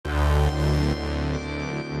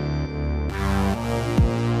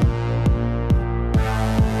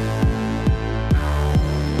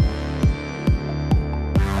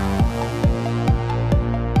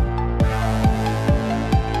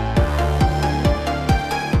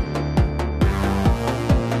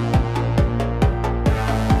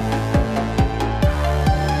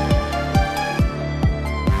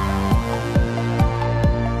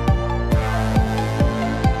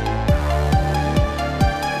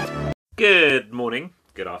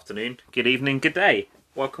afternoon, good evening, good day.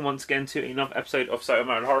 Welcome once again to another episode of So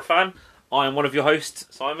American Horror Fan. I am one of your hosts,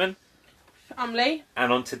 Simon. I'm Lee.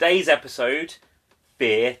 And on today's episode,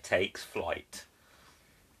 Fear Takes Flight.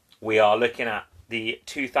 We are looking at the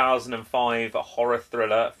 2005 horror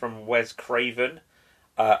thriller from Wes Craven,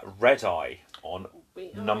 Red Eye, on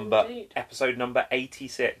episode number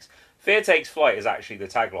 86. Fear Takes Flight is actually the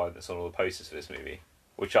tagline that's on all the posters for this movie,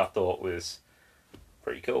 which I thought was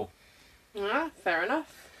pretty cool. Yeah, fair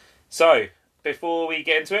enough. So, before we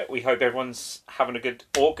get into it, we hope everyone's having a good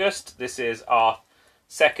August. This is our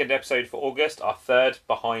second episode for August, our third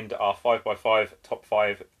behind our 5x5 top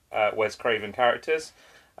 5 Wes Craven characters.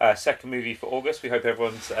 Second movie for August. We hope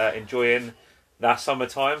everyone's enjoying that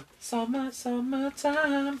summertime.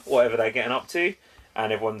 Summertime. Whatever they're getting up to.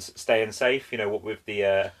 And everyone's staying safe. You know, what with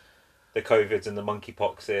the COVIDs and the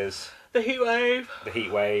monkeypoxes. The heat wave. The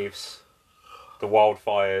heat waves. The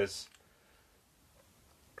wildfires.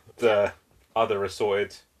 The other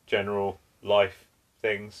assorted general life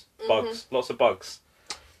things. Bugs. Lots of bugs.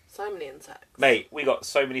 So many insects. Mate, we got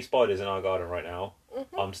so many spiders in our garden right now.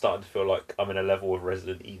 I'm starting to feel like I'm in a level of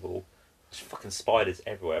Resident Evil. There's fucking spiders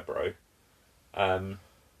everywhere, bro.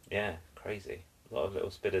 Yeah, crazy. A lot of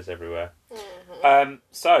little spiders everywhere.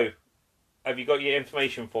 So, have you got your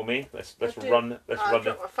information for me? Let's run. I've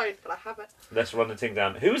got my phone, but I have it. Let's run the thing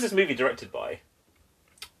down. Who was this movie directed by?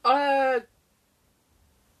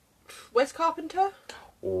 Wes Carpenter.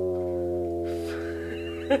 Ooh.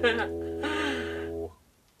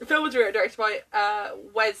 The film was directed by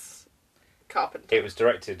Wes Carpenter. It was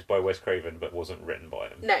directed by Wes Craven, but wasn't written by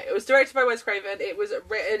him. No, it was directed by Wes Craven. It was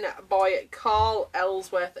written by Carl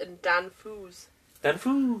Ellsworth and Dan Foos. Dan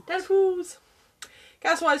Foos.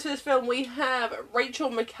 Cast-wise for this film, we have Rachel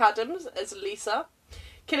McAdams as Lisa,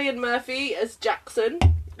 Cillian Murphy as Jackson,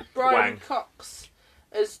 Brian Cox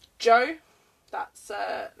as Joe. That's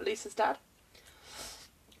Lisa's dad.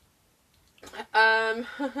 Hang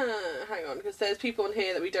on, because there's people on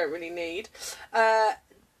here that we don't really need.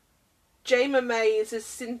 Jayma Mays as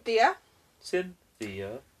Cynthia.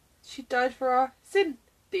 Cynthia. She died for our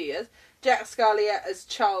Cynthias. Jack Scalia as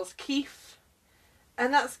Charles Keefe.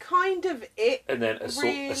 And that's kind of it. And then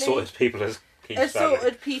assorted people as Keith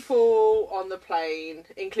Assorted people on the plane,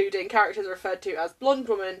 including characters referred to as Blonde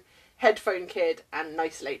Woman, Headphone Kid, and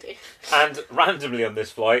Nice Lady. And randomly on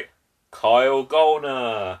this flight, Kyle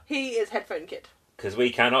Golner. He is Headphone Kid. Because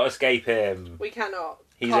we cannot escape him. We cannot.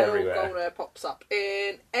 He's Kyle everywhere. Golner pops up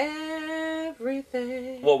in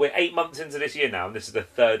everything. Well, we're 8 months into this year now, and this is the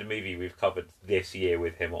third movie we've covered this year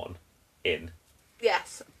with him in.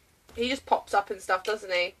 Yes. He just pops up and stuff,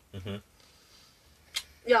 doesn't he? Mm-hmm.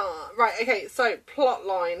 Yeah, right, okay, so plot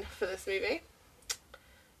line for this movie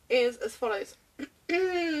is as follows.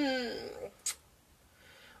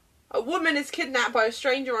 A woman is kidnapped by a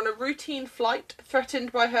stranger on a routine flight.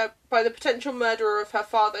 Threatened by the potential murderer of her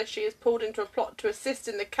father, she is pulled into a plot to assist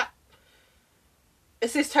her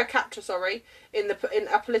captor, in a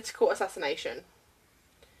political assassination.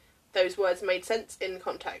 Those words made sense in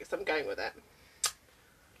context. I'm going with it.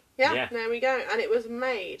 Yeah, there we go. And it was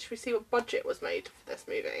made. Should we see what budget was made for this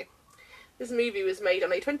movie? This movie was made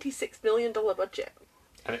on a $26 million budget.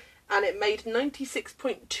 And it made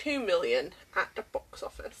 $96.2 million at the box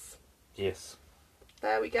office. Yes.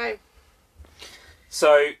 There we go.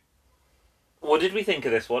 So, what did we think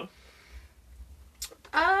of this one?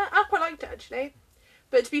 I quite liked it, actually.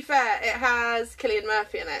 But to be fair, it has Cillian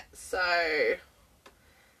Murphy in it, so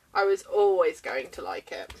I was always going to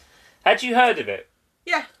like it. Had you heard of it?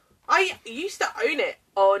 Yeah. I used to own it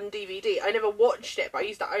on DVD. I never watched it, but I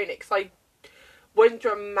used to own it because I went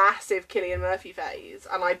through a massive Cillian Murphy phase,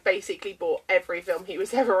 and I basically bought every film he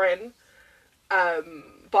was ever in.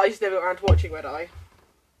 But I just never got around to watching Red Eye.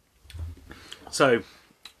 So,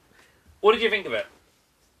 what did you think of it?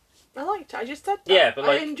 I liked it. I just said that. Yeah, but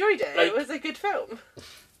I enjoyed it. like, it was a good film.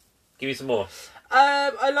 Give me some more.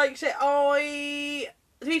 I liked it.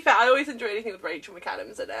 To be fair, I always enjoy anything with Rachel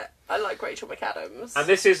McAdams in it. I like Rachel McAdams. And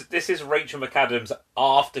this is Rachel McAdams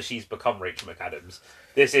after she's become Rachel McAdams.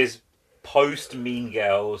 This is post Mean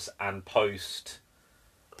Girls and post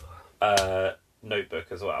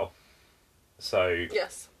Notebook as well. So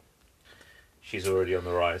yes, she's already on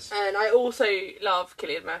the rise. And I also love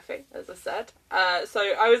Cillian Murphy, as I said. So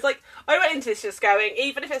I was like, I went into this just going,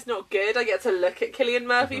 even if it's not good, I get to look at Cillian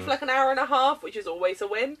Murphy for like an hour and a half, which is always a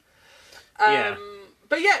win.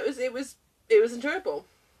 But yeah, it was enjoyable.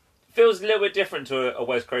 Feels a little bit different to a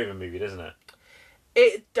Wes Craven movie, doesn't it?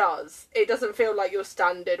 It does. It doesn't feel like your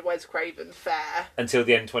standard Wes Craven fare. Until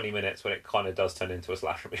the end 20 minutes when it kind of does turn into a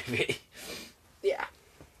slasher movie. Yeah.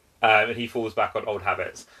 And he falls back on old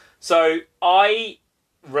habits. So I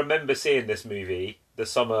remember seeing this movie the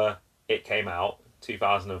summer it came out,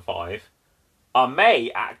 2005. I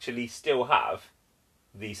may actually still have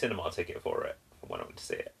the cinema ticket for it from when I went to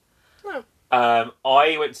see it. Oh.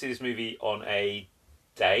 I went to see this movie on a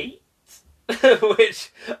date,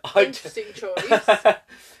 which Interesting choice.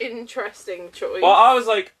 Well, I was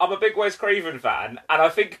like, I'm a big Wes Craven fan, and I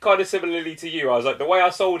think kind of similarly to you, I was like, the way I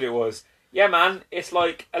sold it was, yeah, man, it's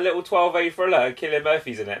like a little 12A thriller, and Cillian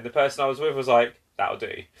Murphy's in it, and the person I was with was like, that'll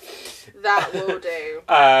do. That will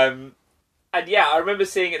do. And yeah, I remember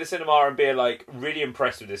seeing it at the cinema and being like really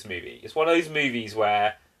impressed with this movie. It's one of those movies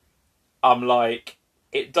where I'm like,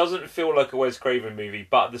 it doesn't feel like a Wes Craven movie,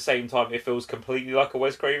 but at the same time, it feels completely like a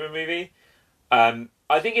Wes Craven movie.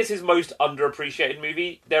 I think it's his most underappreciated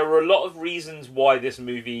movie. There are a lot of reasons why this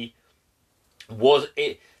movie was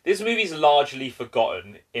it. This movie's largely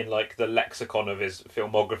forgotten in like the lexicon of his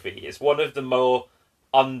filmography. It's one of the more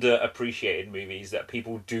underappreciated movies that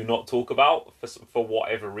people do not talk about for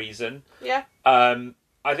whatever reason. Yeah.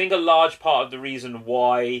 I think a large part of the reason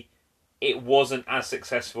why it wasn't as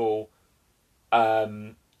successful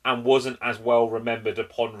and wasn't as well remembered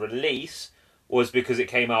upon release was because it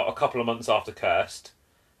came out a couple of months after Cursed.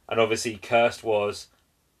 And obviously Cursed was...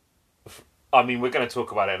 I mean, we're going to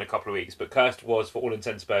talk about it in a couple of weeks, but Cursed was, for all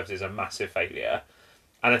intents and purposes, a massive failure.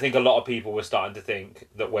 And I think a lot of people were starting to think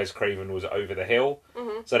that Wes Craven was over the hill.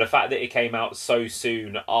 Mm-hmm. So the fact that it came out so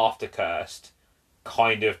soon after Cursed,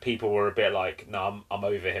 kind of people were a bit like, no, I'm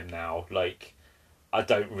over him now. Like, I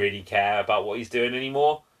don't really care about what he's doing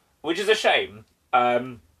anymore, which is a shame.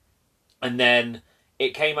 And then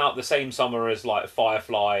it came out the same summer as like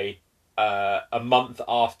Firefly, a month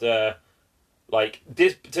after. Like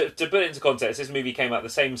this, to put it into context, this movie came out the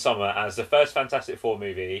same summer as the first Fantastic Four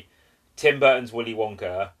movie, Tim Burton's Willy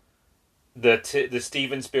Wonka, the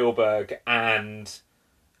Steven Spielberg and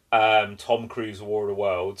Tom Cruise War of the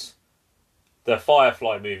Worlds, the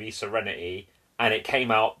Firefly movie Serenity, and it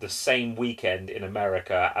came out the same weekend in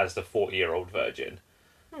America as the 40-Year-Old Virgin,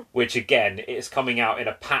 which again, it's coming out in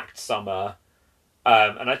a packed summer,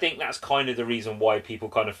 and I think that's kind of the reason why people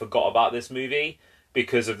kind of forgot about this movie.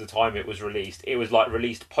 Because of the time it was released. It was like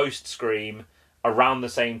released post-Scream, around the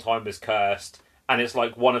same time as Cursed, and it's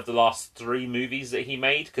like one of the last 3 movies that he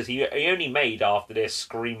made, because he only made after this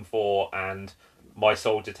Scream 4 and My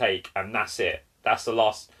Soul to Take, and that's it. It's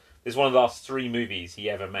one of the last 3 movies he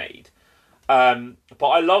ever made. But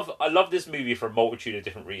I love this movie for a multitude of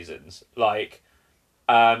different reasons. Like,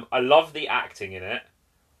 I love the acting in it.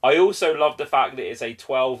 I also love the fact that it's a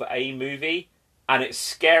 12A movie, and it's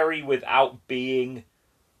scary without being...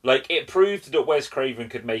 Like, it proved that Wes Craven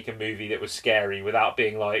could make a movie that was scary without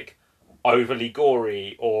being, like, overly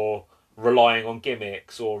gory or relying on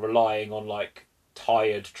gimmicks or relying on, like,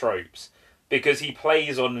 tired tropes. Because he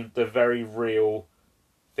plays on the very real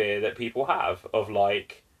fear that people have of,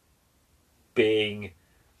 like, being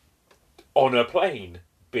on a plane,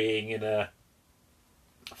 being in a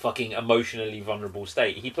fucking emotionally vulnerable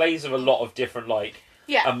state. He plays with a lot of different, like...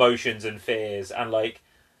 emotions and fears, and like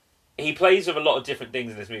he plays with a lot of different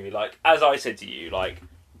things in this movie. Like, as I said to you, like,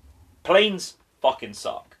 planes fucking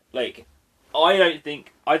suck. Like, I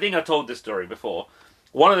think I told this story before.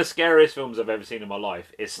 One of the scariest films I've ever seen in my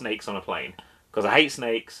life is Snakes on a Plane, because I hate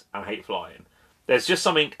snakes and I hate flying. There's just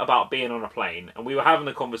something about being on a plane, and we were having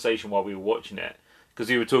a conversation while we were watching it because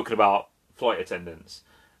we were talking about flight attendants,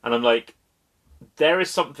 and I'm like, there is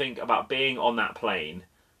something about being on that plane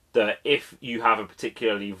that if you have a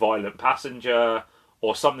particularly violent passenger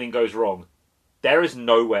or something goes wrong, there is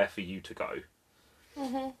nowhere for you to go.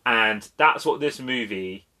 Mm-hmm. And that's what this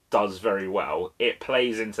movie does very well. It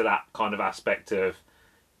plays into that kind of aspect of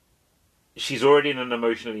she's already in an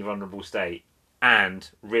emotionally vulnerable state, and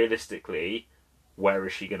realistically, where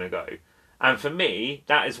is she going to go? And for me,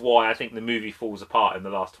 that is why I think the movie falls apart in the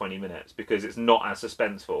last 20 minutes, because it's not as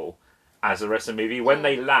suspenseful as the rest of the movie. When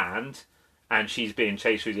they land... and she's being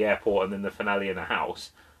chased through the airport and then the finale in the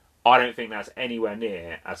house, I don't think that's anywhere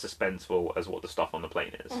near as suspenseful as what the stuff on the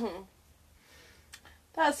plane is. Mm-hmm.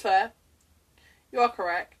 That's fair. You are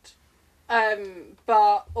correct.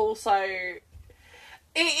 But also, it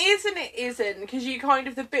is and it isn't, because you kind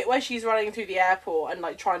of, the bit where she's running through the airport and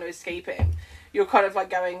like trying to escape him, you're kind of like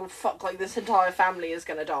going, well, fuck, like this entire family is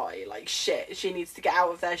going to die. Like, shit, she needs to get out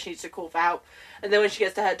of there, she needs to call for help. And then when she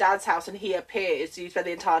gets to her dad's house and he appears, you spend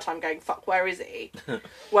the entire time going, fuck, where is he?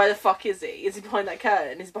 Where the fuck is he? Is he behind that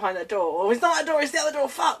curtain? Is he behind that door? Oh, it's not that door, it's the other door,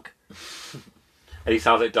 fuck! And he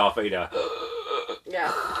sounds like Darth Vader.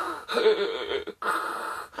 Yeah.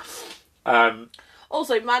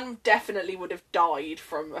 Also, man definitely would have died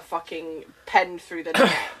from a fucking pen through the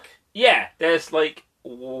neck. Yeah, there's like...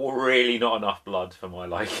 really not enough blood for my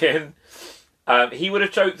liking. He would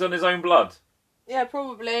have choked on his own blood. Yeah,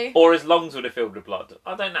 probably. Or his lungs would have filled with blood.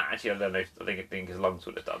 I don't know. Actually, I don't know. I think his lungs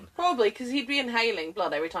would have done. Probably, because he'd be inhaling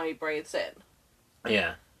blood every time he breathes in.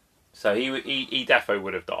 Yeah. So he defo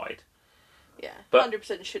would have died. Yeah, but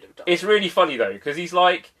 100% should have died. It's really funny, though, because he's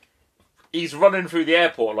running through the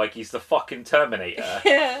airport like he's the fucking Terminator.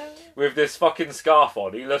 Yeah. With this fucking scarf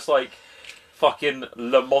on. He looks like fucking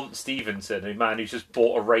Lamont Stevenson, a man who's just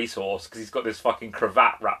bought a racehorse because he's got this fucking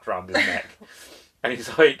cravat wrapped around his neck. And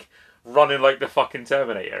he's like running like the fucking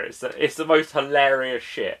Terminator. It's the most hilarious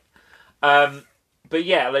shit. But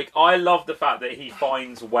yeah, like, I love the fact that he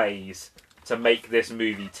finds ways to make this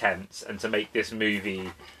movie tense and to make this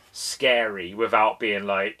movie scary without being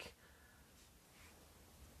like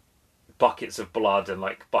buckets of blood and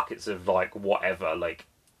like buckets of like whatever. Like,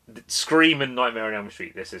 Scream and Nightmare on Elm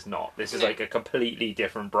Street, this is not. This is like a completely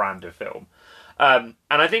different brand of film. And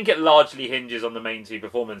I think it largely hinges on the main two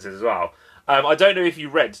performances as well. I don't know if you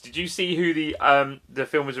read. Did you see who the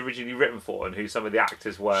film was originally written for and who some of the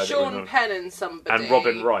actors were? Sean Penn and somebody. And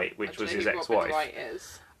Robin Wright, which was his ex-wife. Robin Wright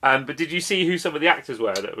is. But did you see who some of the actors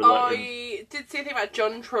were that were like? I did see a thing about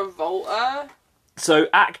John Travolta. So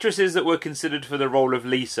actresses that were considered for the role of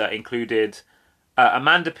Lisa included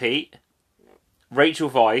Amanda Peet, Rachel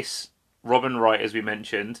Weisz, Robin Wright, as we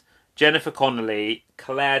mentioned, Jennifer Connelly,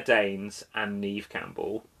 Claire Danes, and Neve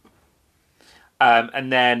Campbell.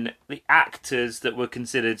 And then the actors that were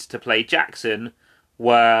considered to play Jackson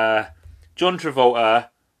were John Travolta,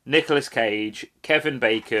 Nicolas Cage, Kevin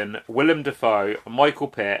Bacon, Willem Dafoe, Michael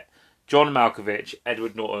Pitt, John Malkovich,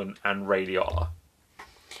 Edward Norton, and Ray Liotta.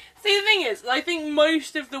 See, the thing is, I think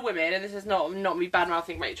most of the women, and this is not me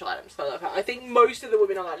bad-mouthing Rachel Adams, but I think most of the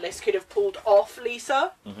women on that list could have pulled off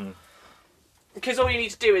Lisa. Mm-hmm. Because all you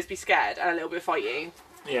need to do is be scared and a little bit of fighting.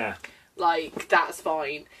 Yeah. Like, that's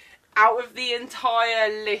fine. Out of the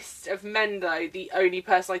entire list of men, though, the only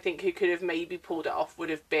person I think who could have maybe pulled it off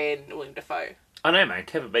would have been Willem Dafoe. I know, man.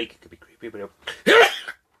 Kevin Bacon could be creepy, but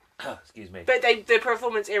excuse me. But the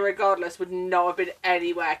performance, irregardless, would not have been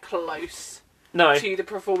anywhere close to the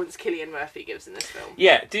performance Cillian Murphy gives in this film.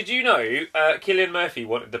 Yeah. Did you know Cillian Murphy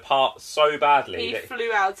wanted the part so badly? He flew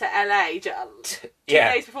out to LA 2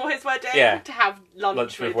 days before his wedding to have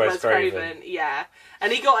lunch with Wes Craven. Yeah.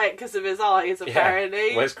 And he got it because of his eyes,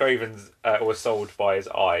 apparently. Yeah. Wes Craven was sold by his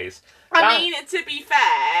eyes. I mean, to be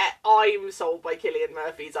fair, I'm sold by Cillian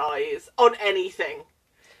Murphy's eyes on anything.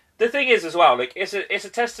 The thing is, as well, like, it's a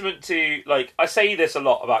testament to, like, I say this a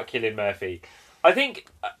lot about Cillian Murphy. I think,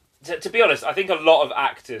 to be honest, I think a lot of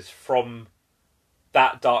actors from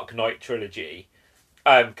that Dark Knight trilogy,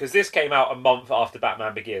 because this came out a month after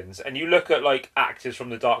Batman Begins, and you look at, like, actors from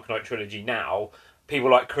the Dark Knight trilogy now,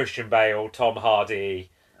 people like Christian Bale, Tom Hardy,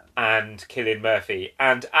 and Cillian Murphy,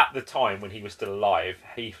 and at the time when he was still alive,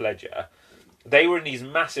 Heath Ledger, they were in these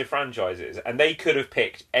massive franchises, and they could have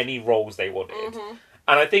picked any roles they wanted. Mm-hmm.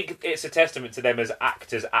 And I think it's a testament to them as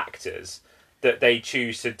actors, that they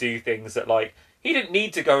choose to do things that, like, he didn't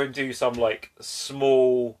need to go and do some, like,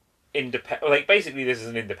 small, independent... Like, basically, this is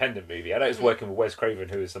an independent movie. I know it's working with Wes Craven,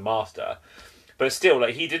 who is the master, but still,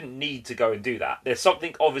 like, he didn't need to go and do that. There's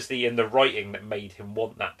something, obviously, in the writing that made him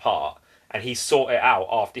want that part, and he sought it out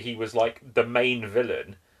after he was, like, the main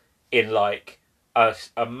villain in, like,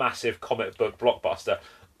 a massive comic book blockbuster.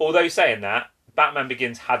 Although, saying that, Batman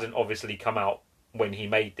Begins hadn't obviously come out when he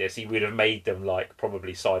made this. He would have made them, like,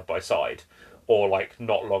 probably side by side, or, like,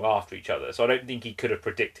 not long after each other. So I don't think he could have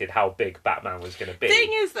predicted how big Batman was going to be. The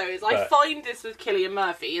thing is, though, I find this with Cillian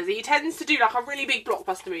Murphy, is he tends to do, like, a really big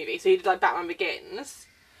blockbuster movie. So he did, like, Batman Begins,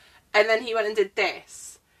 and then he went and did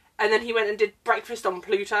this. And then he went and did Breakfast on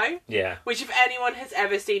Pluto. Yeah. Which, if anyone has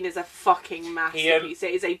ever seen, is a fucking masterpiece.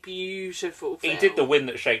 It is a beautiful film. He did The Wind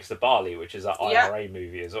That Shakes the Barley, which is that IRA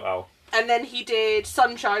movie as well. And then he did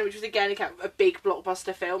Sunshine, which was, again, a big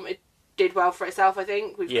blockbuster film. It did well for itself, I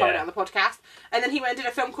think. We've covered it on the podcast. And then he went and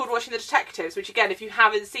did a film called Watching the Detectives, which, again, if you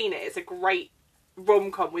haven't seen it, it's a great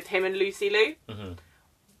rom-com with him and Lucy Liu.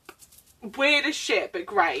 Mm-hmm. Weird as shit, but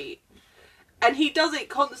great. And he does it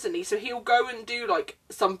constantly, so he'll go and do, like,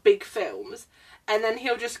 some big films, and then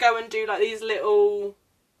he'll just go and do, like, these little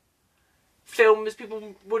films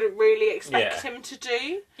people wouldn't really expect him to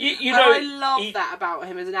do. You know, I love that about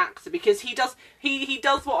him as an actor, because he does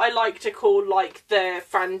what I like to call, like, the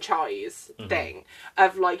franchise thing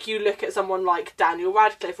of, like, you look at someone like Daniel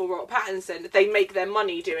Radcliffe or Robert Pattinson, they make their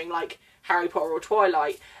money doing, like, Harry Potter or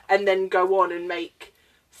Twilight, and then go on and make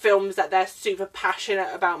films that they're super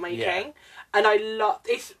passionate about making. Yeah. And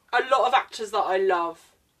it's a lot of actors that I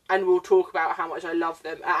love and will talk about how much I love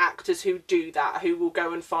them, are actors who do that, who will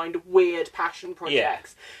go and find weird passion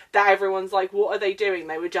projects that everyone's like, what are they doing?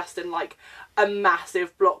 They were just in like a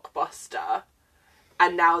massive blockbuster,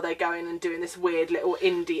 and now they're going and doing this weird little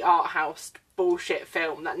indie art house bullshit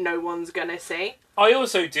film that no one's gonna see. I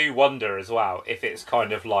also do wonder as well if it's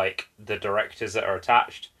kind of like the directors that are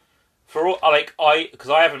attached. For all, like, because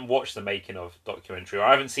I haven't watched the making of documentary, or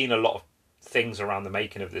I haven't seen a lot of things around the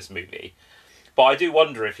making of this movie, but I do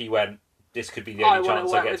wonder if he went, this could be the only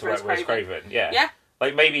chance I get to work with Wes Craven. Yeah.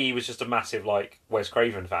 Like, maybe he was just a massive, like, Wes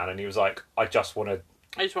Craven fan, and he was like, I just want to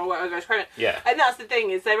work with Wes Craven. Yeah. And that's the thing,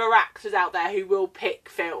 is there are actors out there who will pick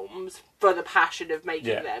films for the passion of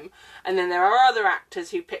making them, and then there are other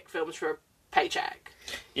actors who pick films for a paycheck.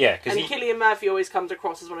 Yeah, and Cillian Murphy always comes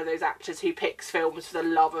across as one of those actors who picks films for the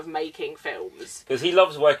love of making films. Because he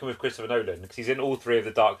loves working with Christopher Nolan, because he's in all 3 of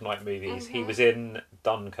the Dark Knight movies. He was in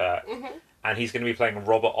Dunkirk, and he's going to be playing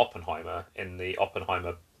Robert Oppenheimer in the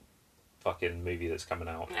Oppenheimer fucking movie that's coming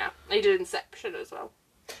out. Yeah, he did Inception as well.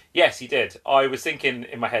 Yes, he did. I was thinking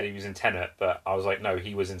in my head he was in Tenet, but I was like, no,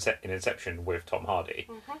 he was in Inception with Tom Hardy.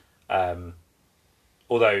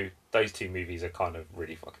 Although those 2 movies are kind of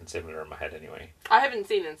really fucking similar in my head anyway. I haven't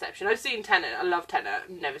seen Inception. I've seen Tenet. I love Tenet.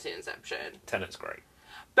 Never seen Inception. Tenet's great.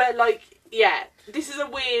 But, like, yeah, this is a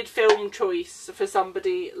weird film choice for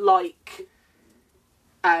somebody like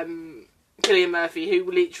Cillian Murphy,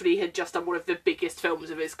 who literally had just done one of the biggest films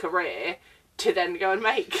of his career, to then go and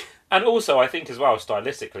make. And also, I think as well,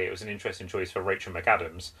 stylistically, it was an interesting choice for Rachel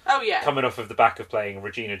McAdams. Oh, yeah. Coming off of the back of playing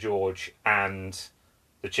Regina George and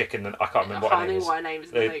the chick in the... I can't remember what her name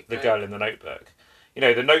is. The girl in the Notebook. You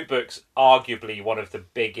know, The Notebook's arguably one of the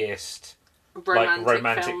biggest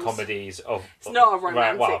romantic comedies of... It's not a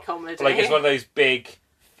romantic comedy. Like, it's one of those big...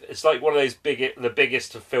 It's like one of those the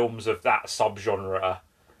biggest films of that subgenre.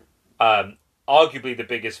 Arguably the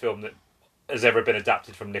biggest film that has ever been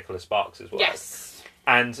adapted from Nicholas Sparks as well. Yes.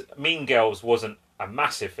 And Mean Girls wasn't a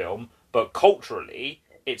massive film, but culturally,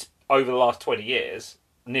 it's over the last 20 years...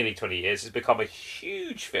 nearly 20 years, has become a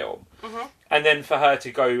huge film. And then for her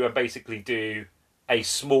to go and basically do a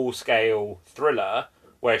small-scale thriller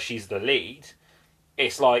where she's the lead,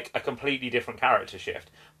 it's like a completely different character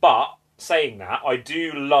shift. But saying that, I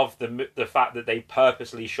do love the fact that they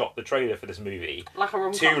purposely shot the trailer for this movie like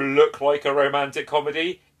a to look like a romantic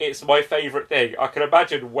comedy. It's my favourite thing. I can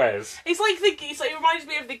imagine Wes. It reminds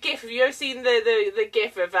me of the GIF. Have you ever seen the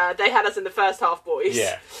GIF of They Had Us in the First Half Boys?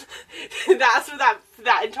 Yeah. That's what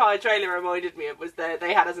that entire trailer reminded me of, was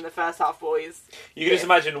They Had Us in the First Half Boys. You can just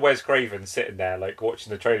imagine Wes Craven sitting there, like,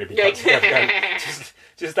 watching the trailer be cut together, going,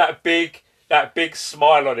 just that big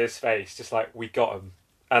smile on his face, just like, we got him.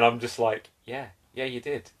 And I'm just like, yeah, you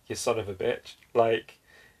did, you son of a bitch. Like,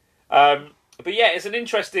 but yeah, it's an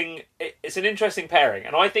interesting pairing,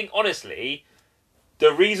 and I think honestly,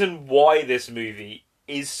 the reason why this movie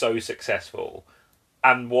is so successful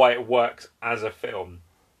and why it works as a film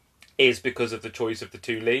is because of the choice of the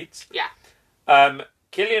 2 leads. Yeah.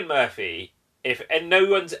 Cillian Murphy. And no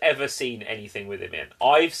one's ever seen anything with him in.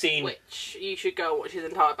 I've seen... Which, you should go watch his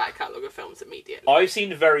entire back catalogue of films immediately. I've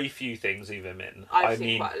seen very few things with him in. I've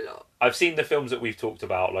seen quite a lot. I've seen the films that we've talked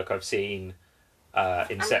about, like I've seen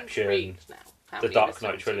Inception, the Dark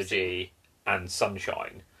Knight trilogy, and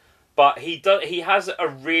Sunshine. But he has a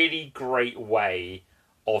really great way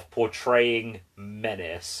of portraying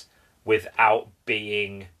menace without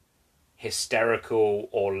being hysterical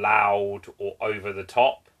or loud or over the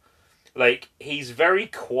top. Like, he's very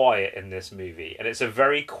quiet in this movie, and it's a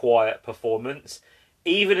very quiet performance.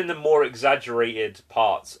 Even in the more exaggerated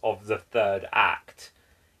parts of the 3rd act,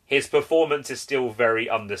 his performance is still very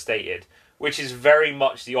understated, which is very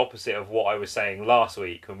much the opposite of what I was saying last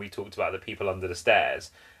week when we talked about The People Under the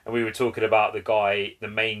Stairs. And we were talking about the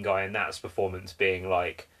main guy in that's performance being,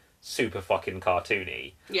 like, super fucking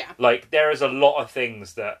cartoony. Yeah. Like, there is a lot of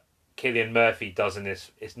things that Cillian Murphy does in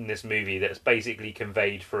this movie that's basically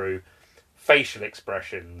conveyed through facial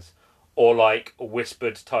expressions or like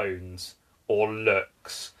whispered tones or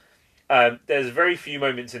looks. There's very few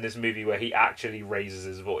moments in this movie where he actually raises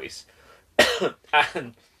his voice.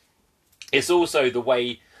 And it's also the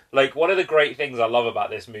way, like, one of the great things I love about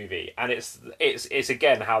this movie, and it's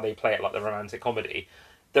again how they play it like the romantic comedy.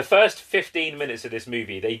 The first 15 minutes of this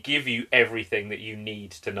movie, they give you everything that you need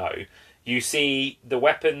to know. You see the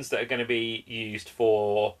weapons that are going to be used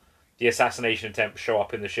for the assassination attempt show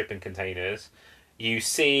up in the shipping containers. You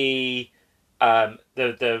see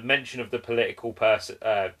the mention of the political person,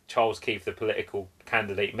 Charles Keith, the political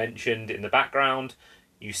candidate, mentioned in the background.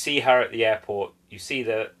 You see her at the airport. You see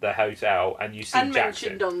the hotel, and you see Jackson. And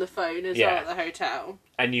mentioned on the phone as well at the hotel.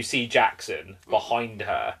 And you see Jackson behind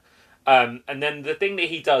her. And then the thing that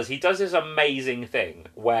he does this amazing thing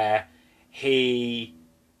where he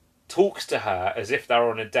talks to her as if they're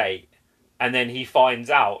on a date, and then he finds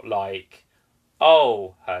out, like,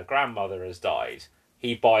 oh, her grandmother has died.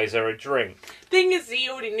 He buys her a drink. Thing is, he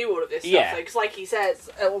already knew all of this stuff, though, because like he says,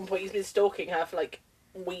 at one point he's been stalking her for, like,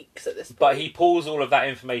 weeks at this point. But he pulls all of that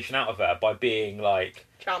information out of her by being, like,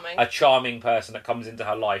 charming. A charming person that comes into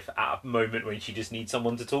her life at a moment when she just needs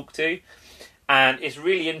someone to talk to. And it's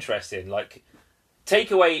really interesting. Like, take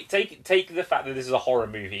the fact that this is a horror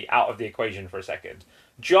movie out of the equation for a second.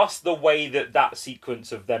 Just the way that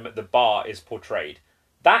sequence of them at the bar is portrayed.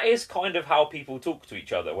 That is kind of how people talk to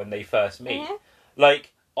each other when they first meet. Mm-hmm.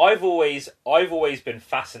 Like, I've always been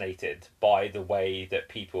fascinated by the way that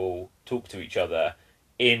people talk to each other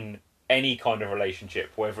in any kind of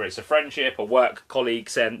relationship, whether it's a friendship, a work colleague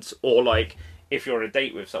sense, or like if you're on a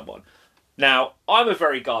date with someone. Now, I'm a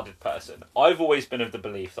very guarded person. I've always been of the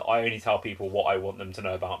belief that I only tell people what I want them to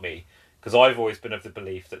know about me. Because I've always been of the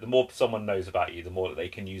belief that the more someone knows about you, the more that they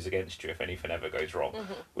can use against you if anything ever goes wrong.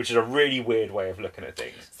 Mm-hmm. Which is a really weird way of looking at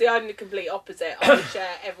things. See, I'm the complete opposite. I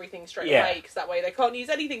share everything straight away, because that way they can't use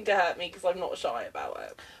anything to hurt me, because I'm not shy about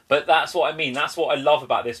it. But that's what I mean. That's what I love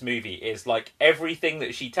about this movie, is like everything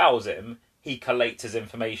that she tells him, he collates as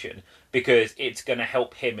information, because it's going to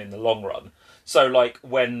help him in the long run. So, like,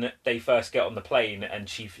 when they first get on the plane and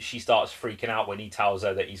she starts freaking out when he tells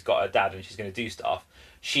her that he's got her dad and she's going to do stuff,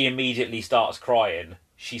 she immediately starts crying.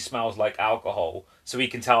 She smells like alcohol. So he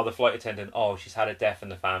can tell the flight attendant, oh, she's had a death in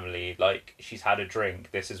the family. Like, she's had a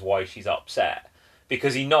drink. This is why she's upset.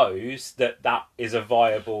 Because he knows that is a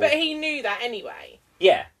viable... But he knew that anyway.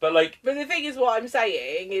 Yeah, but like... But the thing is, what I'm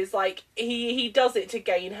saying is, like, he does it to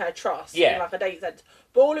gain her trust. Yeah. In, like, a date sense.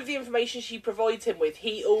 But all of the information she provides him with,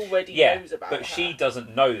 he already knows about her. But she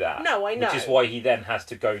doesn't know that. No, I know. Which is why he then has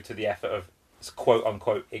to go to the effort of,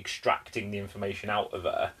 quote-unquote, extracting the information out of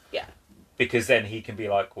her. Yeah. Because then he can be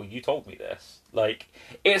like, well, you told me this. Like,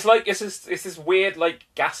 it's this weird, like,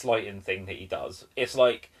 gaslighting thing that he does. It's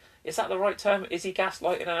like, is that the right term? Is he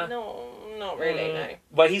gaslighting her? No, not really, no.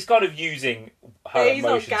 Well, he's kind of using her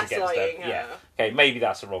emotions not against her. gaslighting her. Yeah. Okay, maybe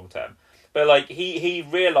that's the wrong term. But, like, he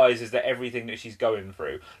realises that everything that she's going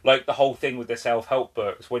through, like the whole thing with the self-help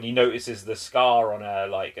books, when he notices the scar on her,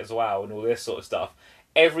 like, as well, and all this sort of stuff,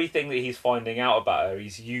 everything that he's finding out about her,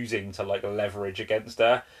 he's using to, like, leverage against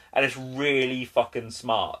her. And it's really fucking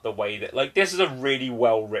smart, the way that... Like, this is a really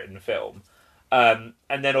well-written film. And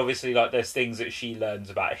then, obviously, like, there's things that she learns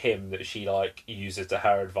about him that she, like, uses to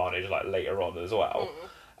her advantage, like, later on as well.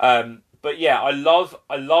 But, yeah, I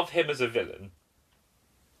love him as a villain.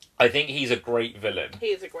 I think he's a great villain. He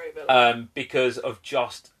is a great villain. Because of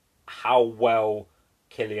just how well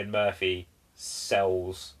Cillian Murphy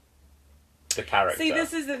sells the character. See,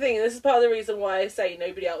 this is the thing. This is part of the reason why I say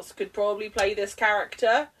nobody else could probably play this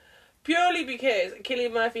character. Purely because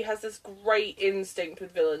Cillian Murphy has this great instinct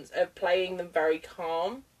with villains of playing them very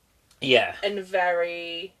calm. Yeah. And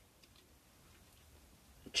very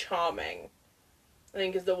charming, I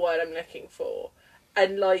think is the word I'm looking for.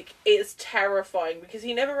 And, like, it's terrifying because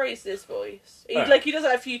he never raises his voice. He does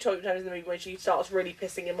that a few times in the movie when she starts really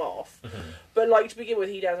pissing him off. Mm-hmm. But, like, to begin with,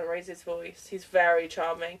 he doesn't raise his voice. He's very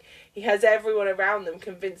charming. He has everyone around them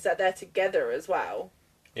convinced that they're together as well.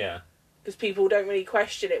 Yeah. Because people don't really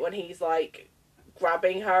question it when he's, like,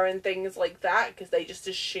 grabbing her and things like that, because they just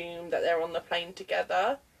assume that they're on the plane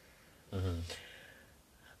together. Mm-hmm.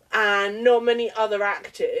 And not many other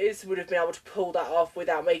actors would have been able to pull that off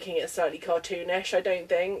without making it slightly cartoonish, I don't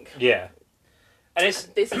think. Yeah. And it's...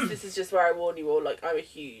 This is just where I warn you all, like, I'm a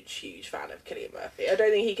huge, huge fan of Cillian Murphy. I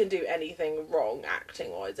don't think he can do anything wrong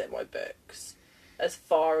acting-wise in my books, as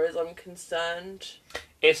far as I'm concerned.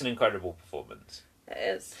 It's an incredible performance. It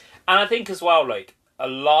is. And I think as well, like, a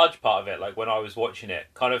large part of it, like, when I was watching it,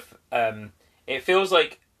 kind of, it feels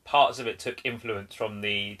like parts of it took influence from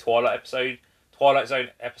the Twilight Zone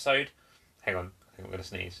episode. Hang on, I think I'm going to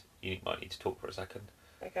sneeze. You might need to talk for a second.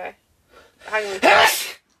 Okay. Hang on.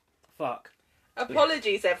 Fuck.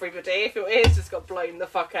 Apologies, everybody, if your ears just got blown the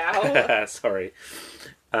fuck out. Sorry.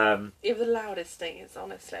 You're the loudest sneeze,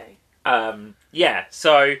 honestly. Yeah,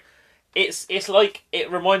 so it's like, it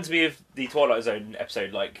reminds me of the Twilight Zone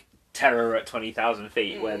episode, like, Terror at 20,000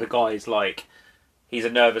 feet, where the guy's like, he's a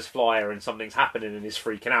nervous flyer and something's happening and he's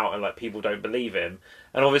freaking out and, like, people don't believe him.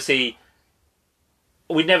 And obviously,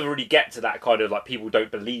 we never really get to that kind of, like, people don't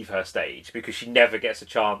believe her stage, because she never gets a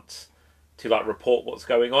chance to, like, report what's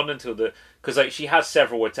going on until because, like, she has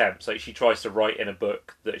several attempts. Like, she tries to write in a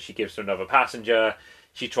book that she gives to another passenger.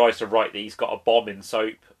 She tries to write that he's got a bomb in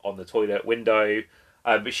soap on the toilet window.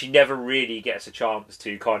 But she never really gets a chance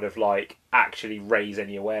to kind of like actually raise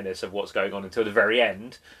any awareness of what's going on until the very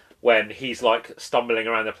end, when he's like stumbling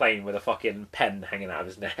around the plane with a fucking pen hanging out of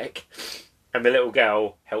his neck, and the little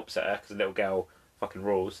girl helps her because the little girl fucking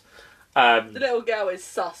rules. The little girl is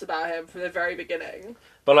sus about him from the very beginning.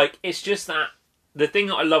 But like, it's just that the thing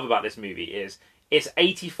that I love about this movie is it's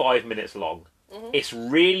 85 minutes long. Mm-hmm. It's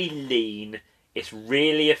really lean. It's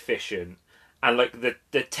really efficient, and like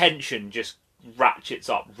the tension just ratchets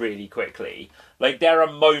up really quickly. Like, there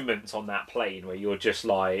are moments on that plane where you're just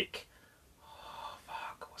like, oh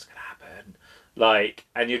fuck, what's gonna happen? Like,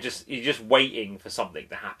 and you're just waiting for something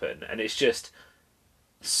to happen, and it's just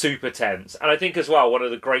super tense. And I think as well, one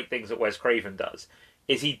of the great things that Wes Craven does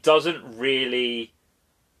is he doesn't really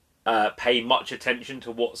pay much attention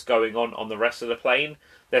to what's going on the rest of the plane.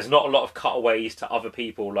 There's not a lot of cutaways to other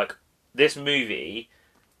people. Like, this movie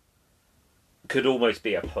could almost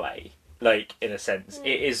be a play. Like, in a sense,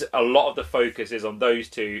 it is, a lot of the focus is on those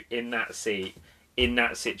two in that seat, in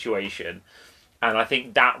that situation, and I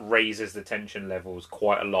think that raises the tension levels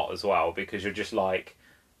quite a lot as well, because you're just like,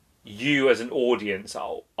 you as an audience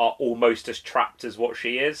are almost as trapped as what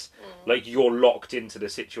she is. Like, you're locked into the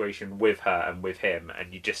situation with her and with him,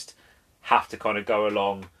 and you just have to kind of go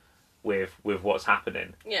along with what's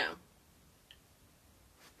happening. Yeah.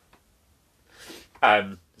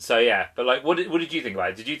 So yeah, but like, what did you think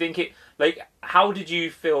about it? Did you think it, like, how did you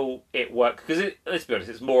feel it worked? Because let's be honest,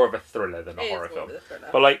 it's more of a thriller than a horror film.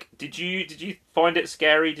 But like, did you find it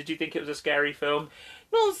scary? Did you think it was a scary film?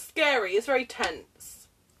 Not scary. It's very tense.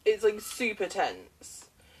 It's like super tense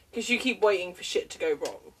because you keep waiting for shit to go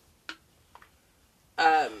wrong.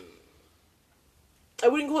 I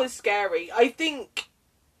wouldn't call it scary. I think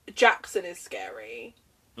Jackson is scary.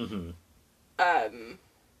 Mm-hmm.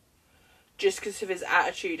 Just because of his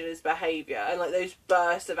attitude and his behaviour, and like those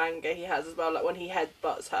bursts of anger he has as well, like when he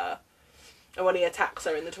headbutts her and when he attacks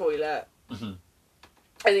her in the toilet. Mm-hmm.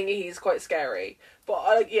 I think he's quite scary.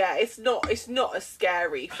 But yeah, it's not a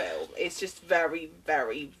scary film. It's just very,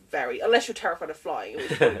 very, very, unless you're terrified of flying,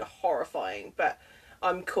 which is probably horrifying. But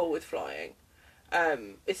I'm cool with flying.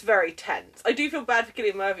 It's very tense. I do feel bad for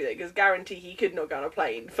Cillian Murphy though, because guarantee he could not go on a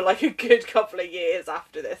plane for like a good couple of years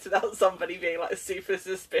after this without somebody being like super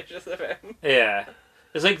suspicious of him. Yeah.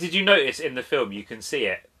 It's like, did you notice in the film you can see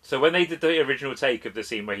it? So when they did the original take of the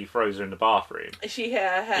scene where he throws her in the bathroom, She hit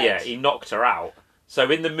her head. Yeah, he knocked her out. So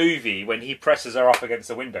in the movie, when he presses her up against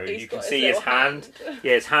the window, you can see his hand.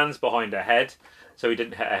 Yeah, his hand's behind her head, so he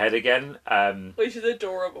didn't hit her head again. Which is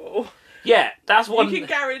adorable. Yeah, that's one. You can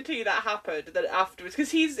guarantee that happened then afterwards,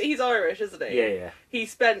 because he's Irish, isn't he? Yeah. He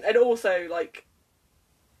spent, and also like,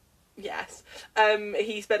 yes,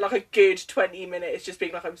 he spent like a good 20 minutes just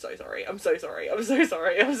being like, I'm so sorry, I'm so sorry, I'm so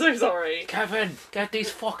sorry, I'm so sorry. Kevin, get these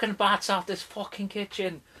fucking bats out this fucking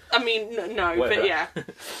kitchen. I mean, no, Whatever. but yeah,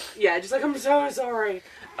 yeah, just like, I'm so sorry.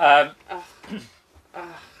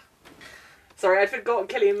 Sorry, I'd forgotten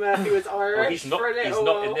Cillian Murphy was Irish. Well, he's not. For a little He's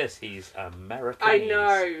not while. in this. He's American. I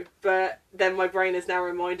know, but then my brain has now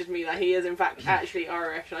reminded me that he is in fact actually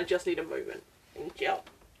Irish, and I just need a moment. Thank you.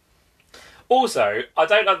 Also, I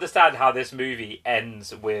don't understand how this movie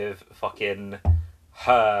ends with fucking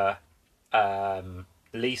her,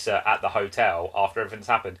 Lisa, at the hotel after everything's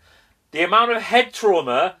happened. The amount of head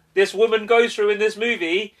trauma this woman goes through in this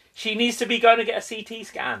movie, she needs to be going to get a CT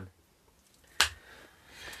scan.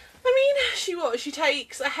 I mean, she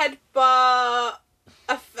takes a headbutt,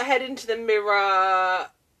 a head into the mirror,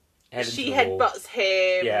 she headbutts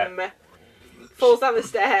him, falls down the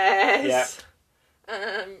stairs.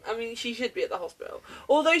 Yeah. I mean, she should be at the hospital.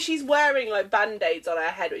 Although she's wearing, like, band-aids on her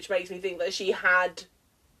head, which makes me think that she had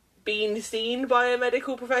been seen by a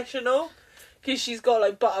medical professional. Because she's got,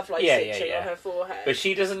 like, butterfly stitching on her forehead. But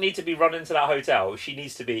she doesn't need to be running to that hotel. She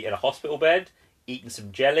needs to be in a hospital bed, eating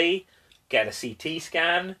some jelly, getting a CT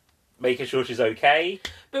scan, making sure she's okay.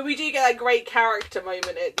 But we do get that great character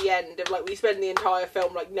moment at the end of, like, we spend the entire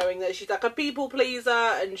film, like, knowing that she's, like, a people pleaser,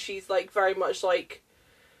 and she's, like, very much, like,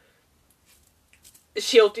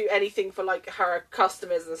 she'll do anything for, like, her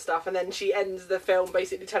customers and stuff, and then she ends the film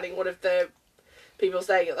basically telling one of the people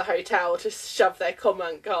staying at the hotel to shove their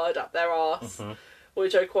comment card up their arse,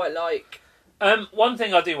 which I quite like. One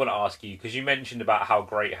thing I do want to ask you, because you mentioned about how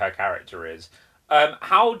great her character is,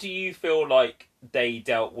 how do you feel like they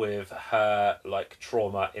dealt with her, like,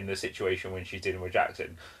 trauma in the situation when she's dealing with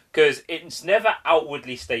Jackson? Because it's never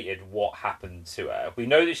outwardly stated what happened to her. We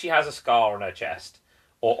know that she has a scar on her chest,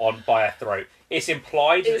 or by her throat. It's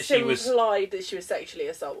implied that she was sexually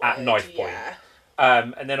assaulted at knife point.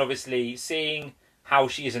 Yeah. And then obviously seeing how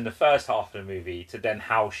she is in the first half of the movie to then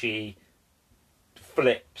how she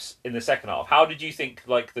flips in the second half. How did you think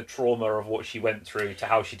like the trauma of what she went through to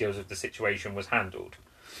how she deals with the situation was handled?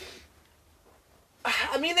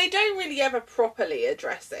 I mean, they don't really ever properly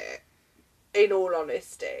address it, in all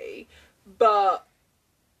honesty, but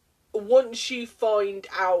once you find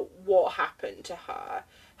out what happened to her,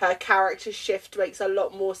 her character shift makes a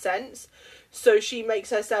lot more sense. So she makes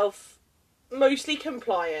herself mostly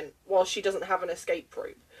compliant while she doesn't have an escape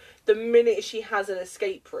route. The minute she has an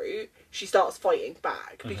escape route, she starts fighting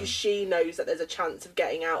back because she knows that there's a chance of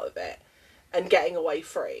getting out of it and getting away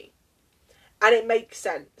free. And it makes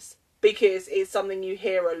sense because it's something you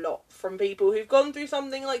hear a lot from people who've gone through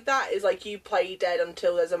something like that, is like you play dead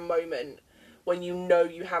until there's a moment when you know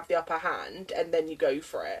you have the upper hand and then you go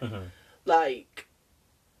for it. Like,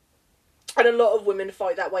 and a lot of women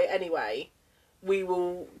fight that way anyway. We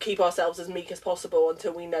will keep ourselves as meek as possible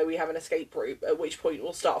until we know we have an escape route, at which point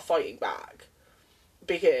we'll start fighting back.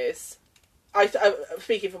 Because,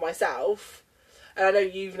 speaking for myself, and I know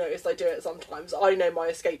you've noticed I do it sometimes, I know my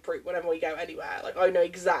escape route whenever we go anywhere. Like, I know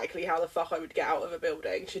exactly how the fuck I would get out of a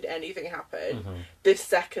building should anything happen. This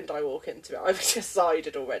second I walk into it, I've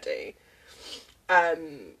decided already.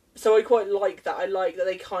 So I quite like that. I like that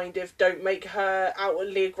they kind of don't make her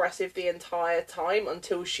outwardly aggressive the entire time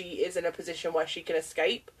until she is in a position where she can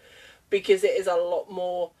escape. Because it is a lot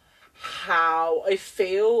more how I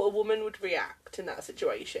feel a woman would react in that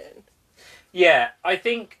situation. Yeah, I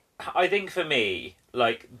think for me,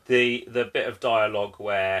 like, the bit of dialogue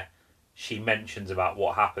where she mentions about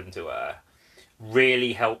what happened to her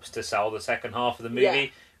really helps to sell the second half of the movie. Yeah.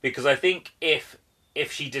 Because I think if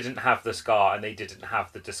she didn't have the scar and they didn't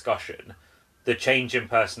have the discussion, the change in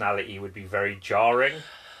personality would be very jarring.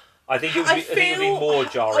 I think it would be more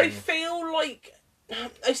jarring. I feel like...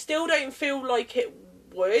 I still don't feel like it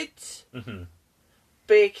would.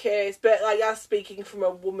 Because... But, like, that's speaking from a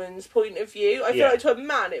woman's point of view. I feel like to a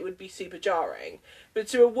man it would be super jarring. But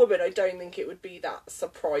to a woman, I don't think it would be that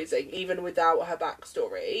surprising, even without her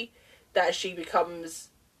backstory, that she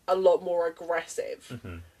becomes a lot more aggressive.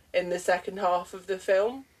 In the second half of the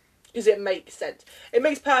film, because it makes sense. It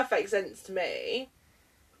makes perfect sense to me.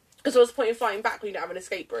 Because what's the point of fighting back when you don't have an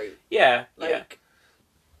escape route? Yeah,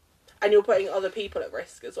 and you're putting other people at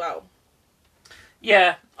risk as well.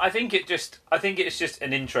 Yeah, I think it's just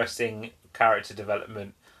an interesting character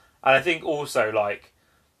development, and I think also like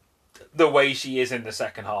the way she is in the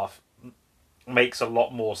second half makes a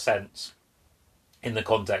lot more sense in the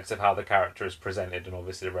context of how the character is presented, and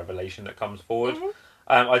obviously the revelation that comes forward.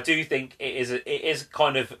 I do think it is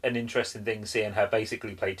kind of an interesting thing seeing her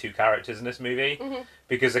basically play two characters in this movie,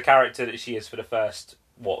 because the character that she is for the first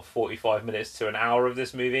 45 minutes to an hour of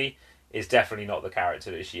this movie is definitely not the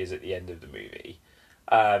character that she is at the end of the movie.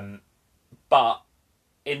 But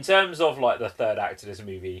in terms of like the third act of this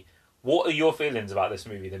movie, what are your feelings about this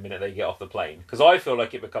movie the minute they get off the plane? Because I feel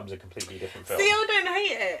like it becomes a completely different film. See, I don't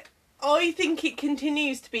hate it. I think it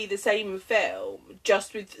continues to be the same film,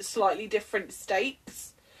 just with slightly different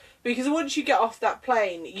stakes. Because once you get off that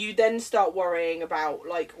plane, you then start worrying about,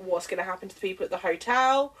 like, what's going to happen to the people at the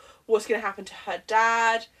hotel, what's going to happen to her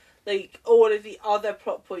dad, like, all of the other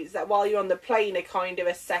plot points that while you're on the plane are kind of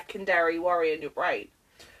a secondary worry in your brain.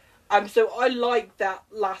 So I like that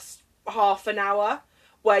last half an hour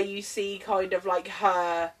where you see kind of, like,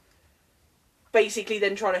 her basically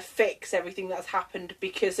then trying to fix everything that's happened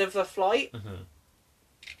because of the flight.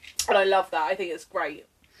 And I love that. I think it's great.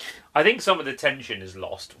 I think some of the tension is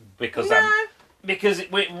lost because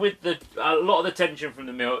with a lot of the tension from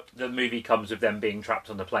the movie comes with them being trapped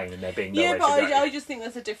on the plane and there being nowhere to go. Yeah, but I just think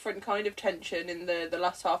there's a different kind of tension in the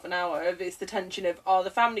last half an hour. It's the tension of, are the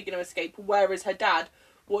family going to escape? Where is her dad?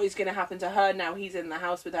 What is going to happen to her now he's in the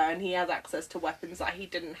house with her and he has access to weapons that he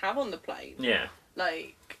didn't have on the plane? Yeah.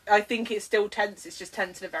 Like, I think it's still tense. It's just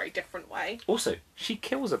tense in a very different way. Also, she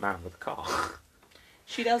kills a man with a car.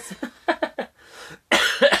 She does.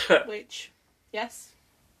 Which, yes.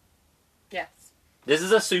 Yes. This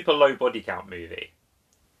is a super low body count movie.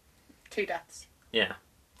 2 deaths. Yeah.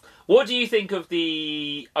 What do you think of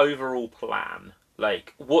the overall plan?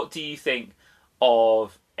 Like, what do you think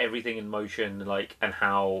of everything in motion, like, and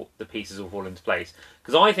how the pieces all fall into place?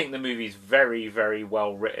 Because I think the movie's very, very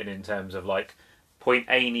well written in terms of, like, point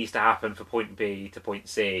A needs to happen for point B to point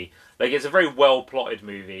C. Like, it's a very well plotted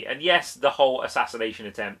movie. And yes, the whole assassination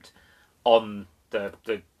attempt on the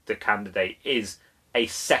candidate is a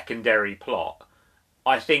secondary plot.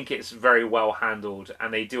 I think it's very well handled,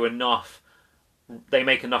 and they do enough. They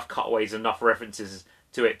make enough cutaways, enough references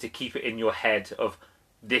to it to keep it in your head of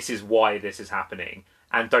this is why this is happening.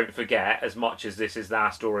 And don't forget, as much as this is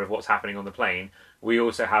our story of what's happening on the plane, we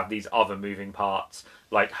also have these other moving parts,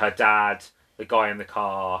 like her dad, the guy in the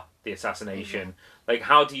car, the assassination. Like,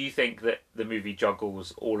 how do you think that the movie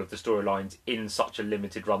juggles all of the storylines in such a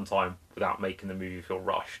limited runtime without making the movie feel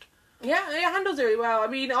rushed? Yeah, it handles it really well. I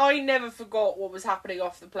mean, I never forgot what was happening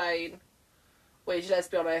off the plane. Which, let's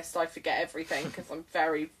be honest, I forget everything because I'm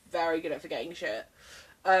very, very good at forgetting shit.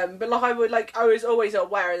 But like, I was always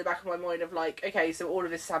aware in the back of my mind of like, okay, so all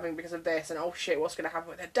of this is happening because of this, and oh shit, what's going to happen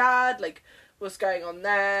with her dad? Like, what's going on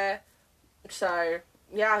there? So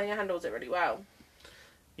yeah, I think it handles it really well.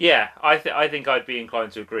 Yeah, I think I'd be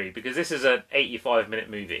inclined to agree because this is an 85-minute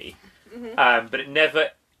movie, but it never.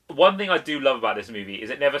 One thing I do love about this movie is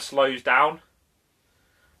it never slows down.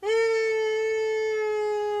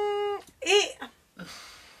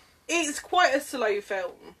 It's quite a slow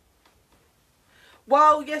film.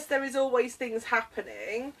 While, yes, there is always things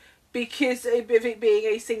happening, because of it being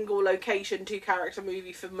a single location, two-character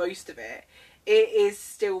movie for most of it, it is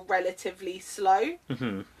still relatively slow.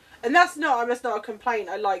 Mm-hmm. And that's not a complaint.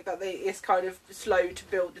 I like that it's kind of slow to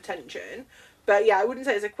build the tension. But yeah, I wouldn't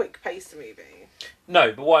say it's a quick-paced movie.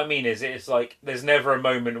 No, but what I mean is it's like, there's never a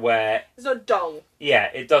moment where... It's not dull. Yeah,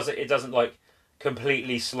 it doesn't like,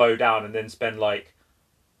 completely slow down and then spend, like,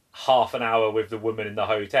 half an hour with the woman in the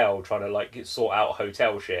hotel trying to like sort out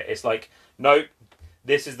hotel shit. It's like, nope,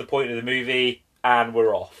 this is the point of the movie and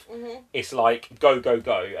we're off. It's like go,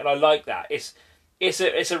 and I like that. It's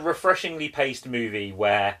a refreshingly paced movie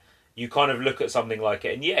where you kind of look at something like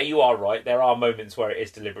it and yeah, you are right, there are moments where it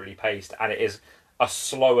is deliberately paced and it is a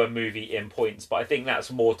slower movie in points, but I think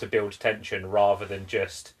that's more to build tension rather than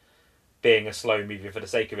just being a slow movie for the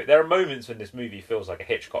sake of it. There are moments when this movie feels like a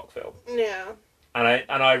Hitchcock film. Yeah. And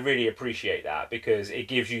I really appreciate that because it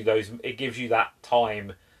gives you that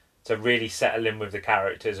time to really settle in with the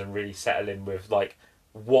characters and really settle in with like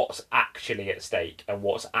what's actually at stake and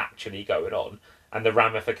what's actually going on and the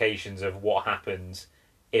ramifications of what happens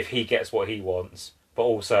if he gets what he wants, but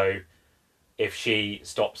also if she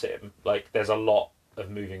stops him. Like there's a lot of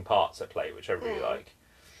moving parts at play, which I really like.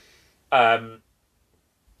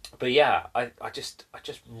 But yeah, I just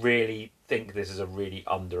really think this is a really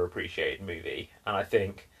underappreciated movie. And I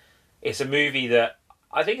think it's a movie that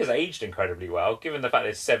I think has aged incredibly well, given the fact that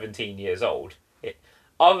it's 17 years old.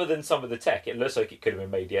 Other than some of the tech, it looks like it could have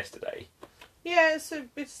been made yesterday. Yeah, so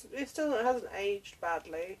it hasn't aged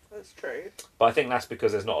badly. That's true. But I think that's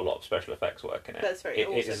because there's not a lot of special effects work in it. That's very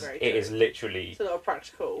true. It is literally... It's a lot of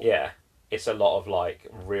practical. Yeah. It's a lot of, like,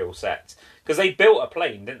 real sets. Because they built a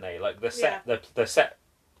plane, didn't they? Like, the set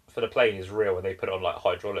for the plane is real and they put it on like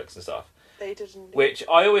hydraulics and stuff. They didn't. Which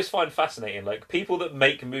I always find fascinating. Like people that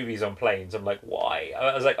make movies on planes, I'm like, why?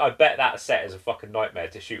 I was like, I bet that set is a fucking nightmare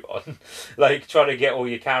to shoot on. Like trying to get all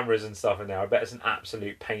your cameras and stuff in there. I bet it's an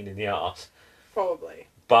absolute pain in the arse. Probably.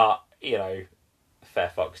 But you know,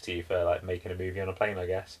 fair fucks to you for like making a movie on a plane, I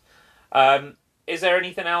guess. Is there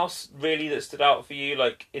anything else really that stood out for you,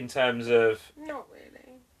 like in terms of? Not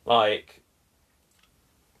really. Like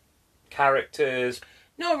characters.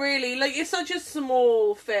 Not really. Like, it's such a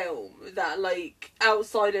small film that, like,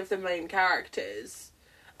 outside of the main characters,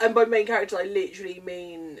 and by main characters I literally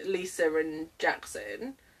mean Lisa and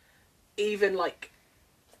Jackson, even, like,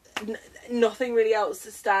 nothing really else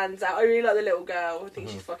stands out. I really like the little girl. I think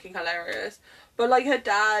she's fucking hilarious. But, like, her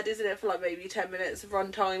dad is in it for, like, maybe 10 minutes of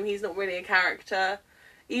runtime. He's not really a character.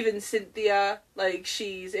 Even Cynthia, like,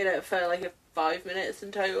 she's in it for, like, 5 minutes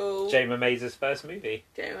in total. Jamie Mazer's first movie.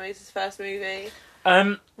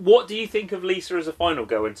 What do you think of Lisa as a final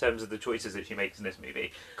girl in terms of the choices that she makes in this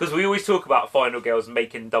movie? Because we always talk about final girls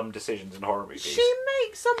making dumb decisions in horror movies. She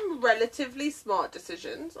makes some relatively smart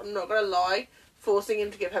decisions, I'm not going to lie. Forcing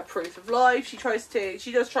him to give her proof of life. She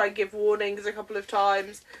does try and give warnings a couple of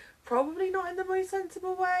times. Probably not in the most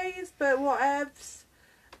sensible ways, but whatevs.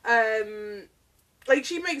 Like,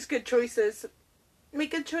 she makes good choices.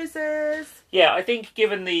 Make good choices. Yeah, I think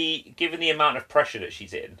given the amount of pressure that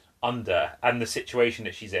she's under and the situation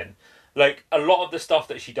that she's in, like a lot of the stuff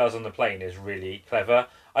that she does on the plane is really clever.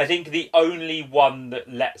 I think the only one that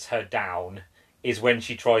lets her down is when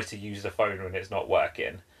she tries to use the phone when it's not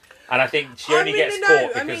working, and I think she only gets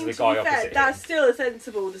caught because of the guy opposite. That's still a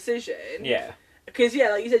sensible decision. Yeah, because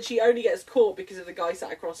like you said, she only gets caught because of the guy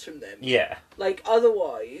sat across from them. Yeah, like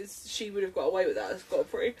otherwise she would have got away with that as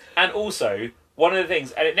Godfrey. And also one of the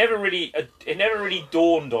things, and it never really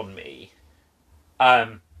dawned on me,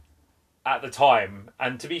 at the time,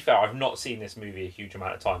 and to be fair, I've not seen this movie a huge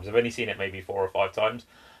amount of times. I've only seen it maybe 4 or 5 times.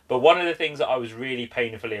 But one of the things that I was really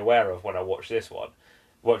painfully aware of when I watched it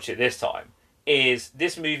this time, is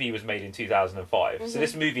this movie was made in 2005. So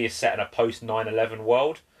this movie is set in a post 9/11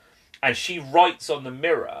 world. And she writes on the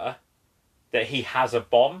mirror that he has a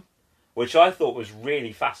bomb. which I thought was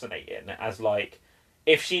really fascinating. As like,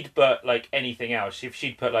 if she'd put like anything else, if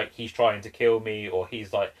she'd put like he's trying to kill me or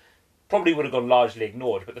he's like, probably would have gone largely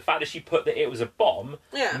ignored. But the fact that she put that it was a bomb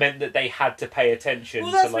meant that they had to pay attention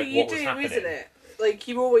to like what was happening. Isn't it? Like,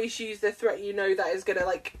 you always use the threat you know that is going to,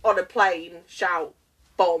 like, on a plane, shout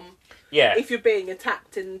bomb. Yeah. If you're being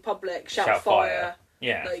attacked in public, shout fire.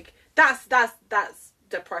 Yeah. Like, that's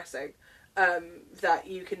depressing. That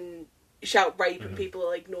you can shout rape and people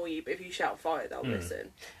will ignore you, but if you shout fire, they'll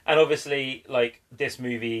listen. And obviously, like, this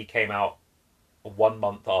movie came out 1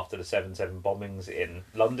 month after the 7/7 bombings in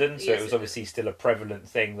London, so it was obviously still a prevalent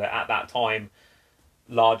thing that at that time,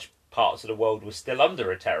 large parts of the world was still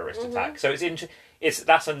under a terrorist attack. So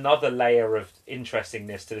that's another layer of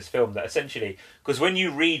interestingness to this film, that essentially, because when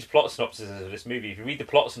you read plot synopses of this movie, if you read the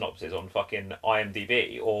plot synopsis on fucking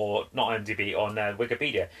IMDb, or not IMDb, on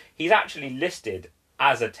Wikipedia, he's actually listed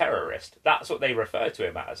as a terrorist. That's what they refer to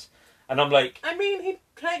him as. And I'm like... I mean, he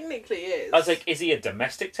technically is. I was like, is he a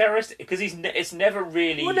domestic terrorist? Because it's never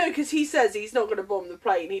really... Well, no, because he says he's not going to bomb the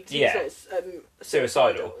plane. He's not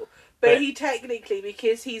suicidal. But he technically,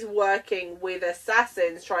 because he's working with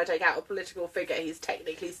assassins trying to take out a political figure, he's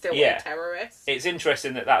technically still a terrorist. It's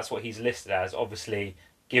interesting that that's what he's listed as, obviously,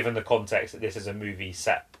 given the context that this is a movie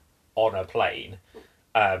set on a plane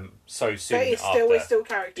so soon but it's still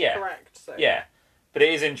character correct. So. Yeah, but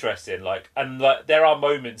it is interesting, like, and like, there are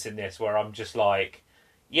moments in this where I'm just like,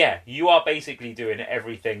 yeah, you are basically doing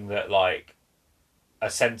everything that, like, a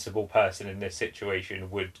sensible person in this situation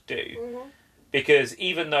would do. Mm-hmm. Because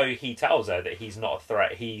even though he tells her that he's not a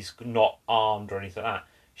threat, he's not armed or anything like that,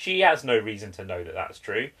 she has no reason to know that that's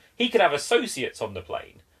true. He could have associates on the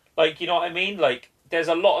plane. Like, you know what I mean? Like, there's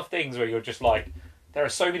a lot of things where you're just like, there are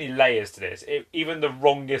so many layers to this. Even the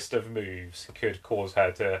wrongest of moves could cause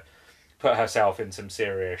her to put herself in some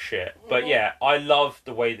serious shit. But yeah, I love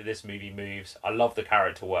the way that this movie moves. I love the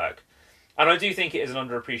character work. And I do think it is an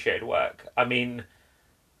underappreciated work. I mean,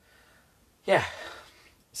 yeah...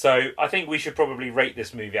 So, I think we should probably rate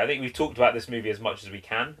this movie. I think we've talked about this movie as much as we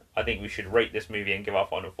can. I think we should rate this movie and give our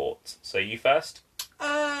final thoughts. So, you first?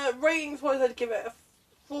 Ratings-wise, I'd give it a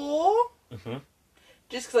 4. Mm-hmm.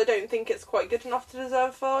 Just because I don't think it's quite good enough to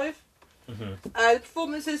deserve 5. Mm-hmm. The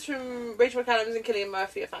performances from Rachel McAdams and Cillian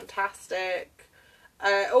Murphy are fantastic.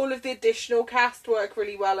 All of the additional cast work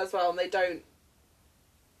really well as well, and they don't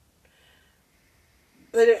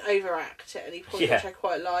overact at any point, which I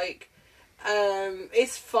quite like.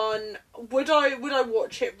 It's fun. Would I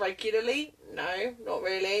watch it regularly? No, not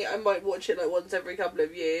really. I might watch it like once every couple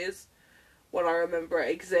of years when I remember it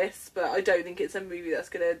exists, but I don't think it's a movie that's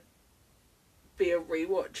gonna be a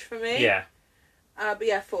rewatch for me. Yeah. But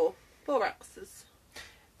yeah, 4 actors.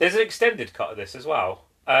 There's an extended cut of this as well.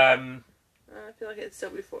 I feel like it'd still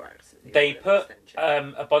be 4 actors. They put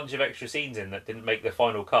a bunch of extra scenes in that didn't make the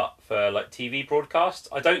final cut for like TV broadcasts.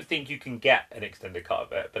 I don't think you can get an extended cut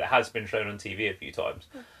of it, but it has been shown on TV a few times.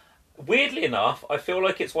 Weirdly enough, I feel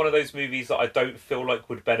like it's one of those movies that I don't feel like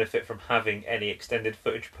would benefit from having any extended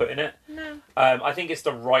footage put in it. No. I think it's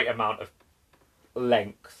the right amount of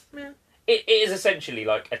length. Yeah. It is essentially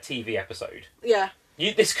like a TV episode. Yeah.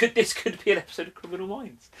 This could be an episode of Criminal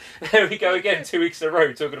Minds. There we go again, 2 weeks in a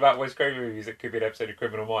row talking about Wes Craven movies. It could be an episode of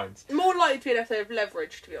Criminal Minds. More likely to be an episode of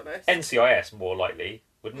Leverage, to be honest. NCIS, more likely,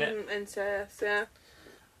 wouldn't it? NCIS, yeah.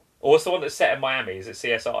 Or what's the one that's set in Miami? Is it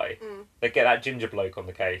CSI? They get that ginger bloke on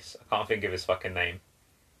the case. I can't think of his fucking name.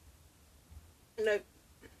 Nope.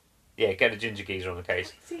 Yeah, get the ginger geezer on the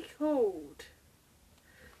case. What's he called?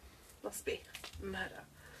 Must be Murder.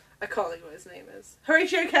 I can't think what his name is.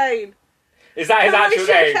 Horatio Caine! Is that his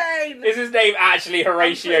actual name? Caine. Is his name actually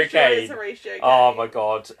Horatio Caine? Sure Horatio Caine. Oh my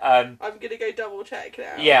god. I'm gonna go double check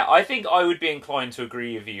now. Yeah, I think I would be inclined to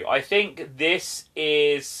agree with you. I think this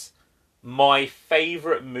is my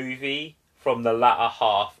favourite movie from the latter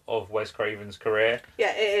half of Wes Craven's career.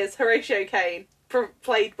 Yeah, it is. Horatio Caine,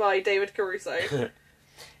 played by David Caruso.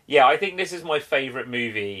 Yeah, I think this is my favourite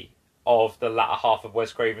movie of the latter half of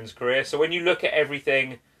Wes Craven's career. So when you look at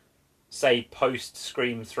everything, say,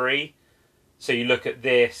 post-Scream 3... So you look at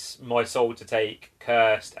this, My Soul to Take,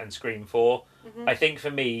 Cursed, and Scream 4. Mm-hmm. I think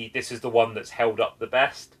for me, this is the one that's held up the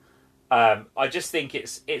best. I just think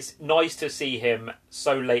it's nice to see him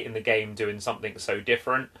so late in the game doing something so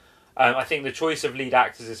different. I think the choice of lead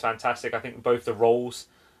actors is fantastic. I think both the roles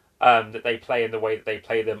that they play and the way that they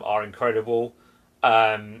play them are incredible.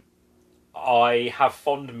 I have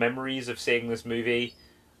fond memories of seeing this movie.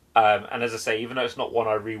 And as I say, even though it's not one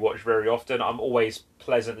I rewatch very often, I'm always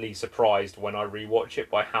pleasantly surprised when I rewatch it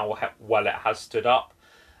by how well it has stood up.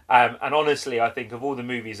 And honestly, I think of all the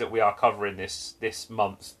movies that we are covering this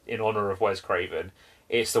month in honour of Wes Craven,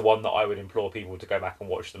 it's the one that I would implore people to go back and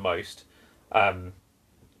watch the most.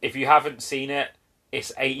 If you haven't seen it,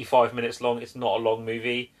 it's 85 minutes long. It's not a long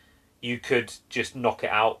movie. You could just knock it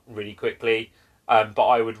out really quickly. But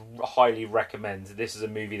I would highly recommend, this is a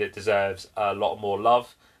movie that deserves a lot more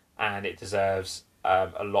love, and it deserves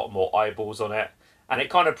a lot more eyeballs on it. And it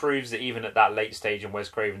kind of proves that even at that late stage in Wes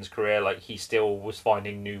Craven's career, like, he still was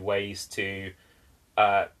finding new ways to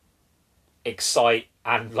excite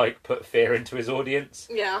and, like, put fear into his audience.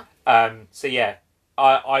 Yeah. So yeah,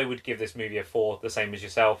 I would give this movie a 4, the same as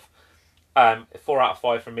yourself. 4 out of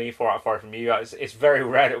 5 from me, 4 out of 5 from you. It's very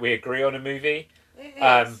rare that we agree on a movie.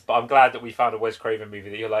 But I'm glad that we found a Wes Craven movie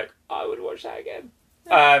that you're like, I would watch that again.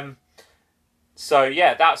 So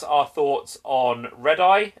yeah, that's our thoughts on Red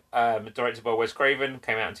Eye, directed by Wes Craven,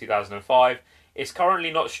 came out in 2005. It's currently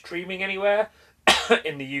not streaming anywhere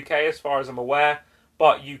in the UK as far as I'm aware,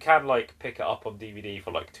 but you can, like, pick it up on DVD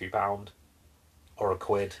for like £2 or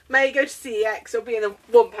 £1. May go to CEX, it'll be in a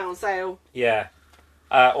 £1 sale. Yeah.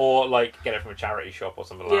 Or, like, get it from a charity shop or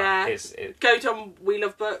something like that. Go to We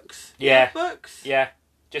Love Books. Yeah. Books. Yeah.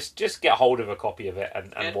 Just get hold of a copy of it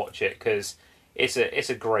and watch it, because it's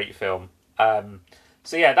a great film.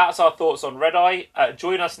 So yeah, that's our thoughts on Red Eye.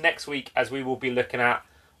 Join us next week as we will be looking at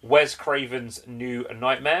Wes Craven's New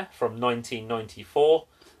Nightmare from 1994.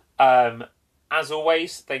 As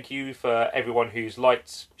always, thank you for everyone who's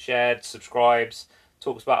liked, shared, subscribes,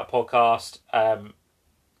 talks about a podcast,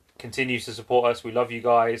 continues to support us. We love you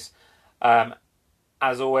guys.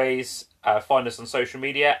 As always, find us on social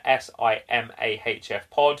media, SIMAHF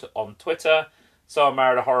Pod on Twitter. So I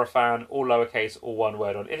Married a Horror Fan, all lowercase, all one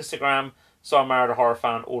word on Instagram. So I Married a Horror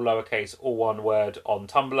Fan, all lowercase, all one word on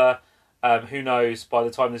Tumblr. Who knows, by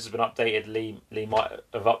the time this has been updated, Lee might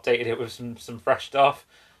have updated it with some fresh stuff.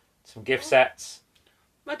 Some gift sets.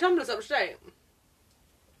 My Tumblr's up to date.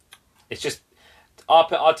 It's just... Our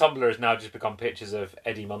Tumblr has now just become pictures of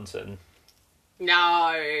Eddie Munson.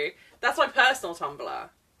 No. That's my personal Tumblr.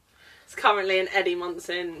 It's currently an Eddie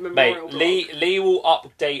Munson memorial blog. Lee will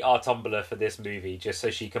update our Tumblr for this movie just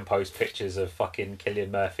so she can post pictures of fucking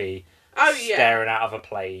Cillian Murphy staring out of a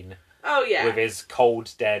plane. Oh yeah, with his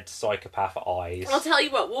cold, dead psychopath eyes. I'll tell you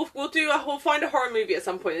what, we'll find a horror movie at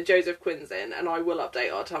some point that Joseph Quinn's in, and I will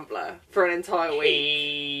update our Tumblr for an entire week.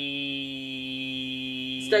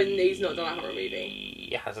 He's not done a horror movie.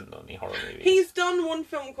 He hasn't done any horror movies. He's done one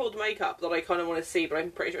film called Makeup that I kind of want to see, but I'm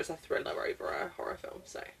pretty sure it's a thriller over a horror film.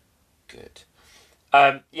 So good.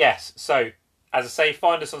 Yes. So as I say,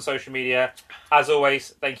 find us on social media. As always,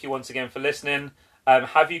 thank you once again for listening.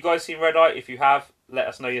 Have you guys seen Red Eye? If you have, let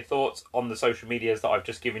us know your thoughts on the social medias that I've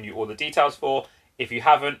just given you all the details for. If you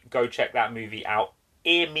haven't, go check that movie out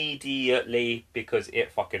immediately, because it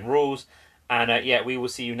fucking rules. And yeah, we will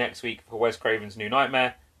see you next week for Wes Craven's New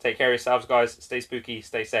Nightmare. Take care of yourselves, guys. Stay spooky,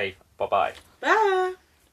 stay safe. Bye-bye. Bye.